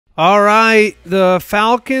All right, the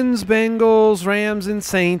Falcons, Bengals, Rams, and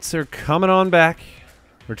Saints are coming on back,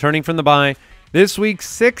 returning from the bye. This week,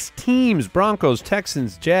 6 teams: Broncos,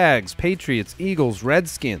 Texans, Jags, Patriots, Eagles,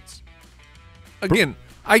 Redskins. Again,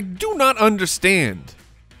 I do not understand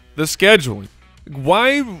the scheduling.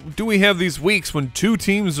 Why do we have these weeks when 2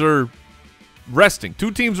 teams are resting?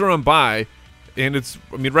 2 teams are on bye, and it's,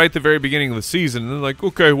 right at the very beginning of the season, and they're like,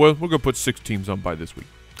 okay, well, we're going to put 6 teams on bye this week.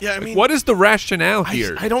 Yeah, I mean, what is the rationale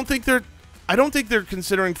here? I don't think they're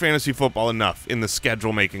considering fantasy football enough in the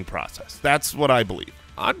schedule making process. That's what I believe.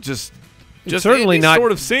 I'm just certainly not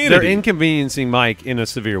sort of sanity. They're inconveniencing Mike in a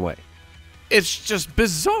severe way. It's just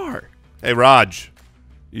bizarre. Hey, Raj.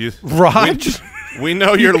 Raj? We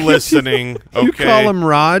know you're listening. Okay. You call him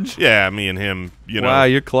Raj? Yeah, me and him. Wow,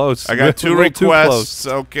 you're close. I got 2 requests.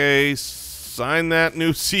 Okay, sign that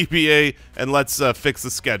new CBA and let's fix the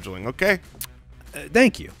scheduling. Okay.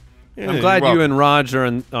 Thank you. Yeah, I'm glad you're you and Raj are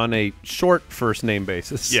on a short first name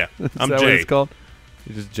basis. Yeah, I'm that Jay. What it's called?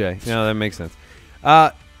 You're just Jay. Yeah, that makes sense.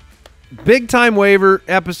 Big time waiver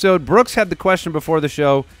episode. Brooks had the question before the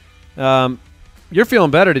show. You're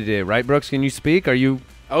feeling better today, right, Brooks? Can you speak? Are you?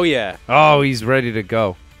 Oh yeah. Oh, he's ready to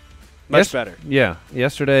go. Much better. Yeah.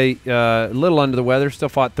 Yesterday, a little under the weather, still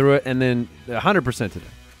fought through it, and then 100% today,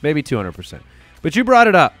 maybe 200%. But you brought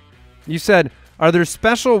it up. You said, are there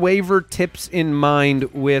special waiver tips in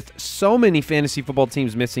mind with so many fantasy football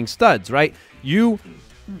teams missing studs, right? You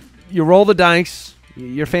roll the dice,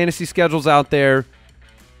 your fantasy schedule's out there.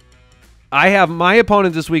 I have my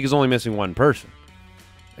opponent this week is only missing 1 person.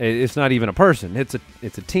 It's not even a person. It's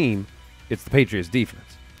a team. It's the Patriots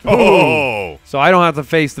defense. Oh. So I don't have to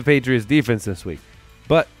face the Patriots defense this week.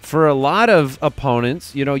 But for a lot of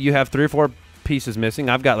opponents, you have 3 or 4 pieces missing.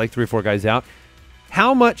 I've got like 3 or 4 guys out.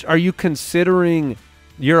 How much are you considering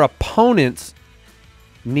your opponent's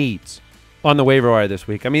needs on the waiver wire this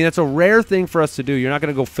week? I mean, that's a rare thing for us to do. You're not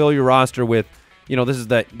going to go fill your roster with, this is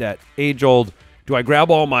that age-old, do I grab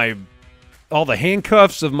all the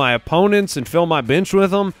handcuffs of my opponents and fill my bench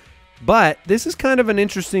with them? But this is kind of an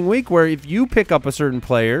interesting week where if you pick up a certain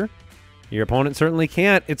player, your opponent certainly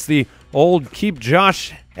can't. It's the old keep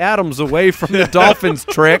Josh Adams away from the Dolphins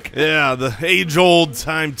trick. Yeah, the age-old,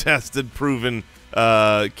 time-tested, proven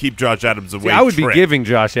keep Josh Adams away. See, I would trick. be giving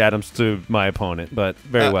Josh Adams to my opponent, but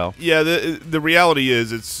very well. Yeah, the reality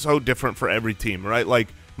is it's so different for every team, right? Like,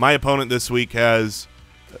 my opponent this week has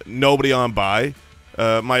nobody on bye.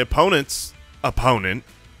 My opponent's opponent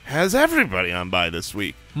has everybody on bye this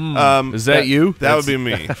week. Is that you? That would be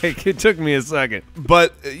me. It took me a second.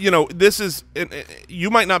 But, this is – you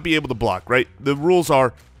might not be able to block, right? The rules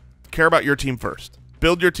are care about your team first.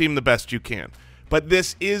 Build your team the best you can. But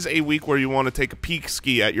this is a week where you want to take a peek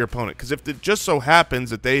ski at your opponent, because if it just so happens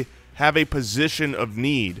that they have a position of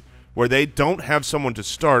need where they don't have someone to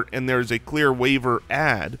start and there's a clear waiver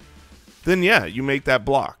ad, then, yeah, you make that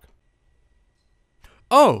block.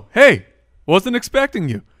 Oh, hey, wasn't expecting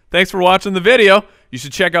you. Thanks for watching the video. You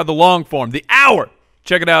should check out the long form, the hour.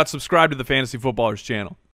 Check it out. Subscribe to the Fantasy Footballers channel.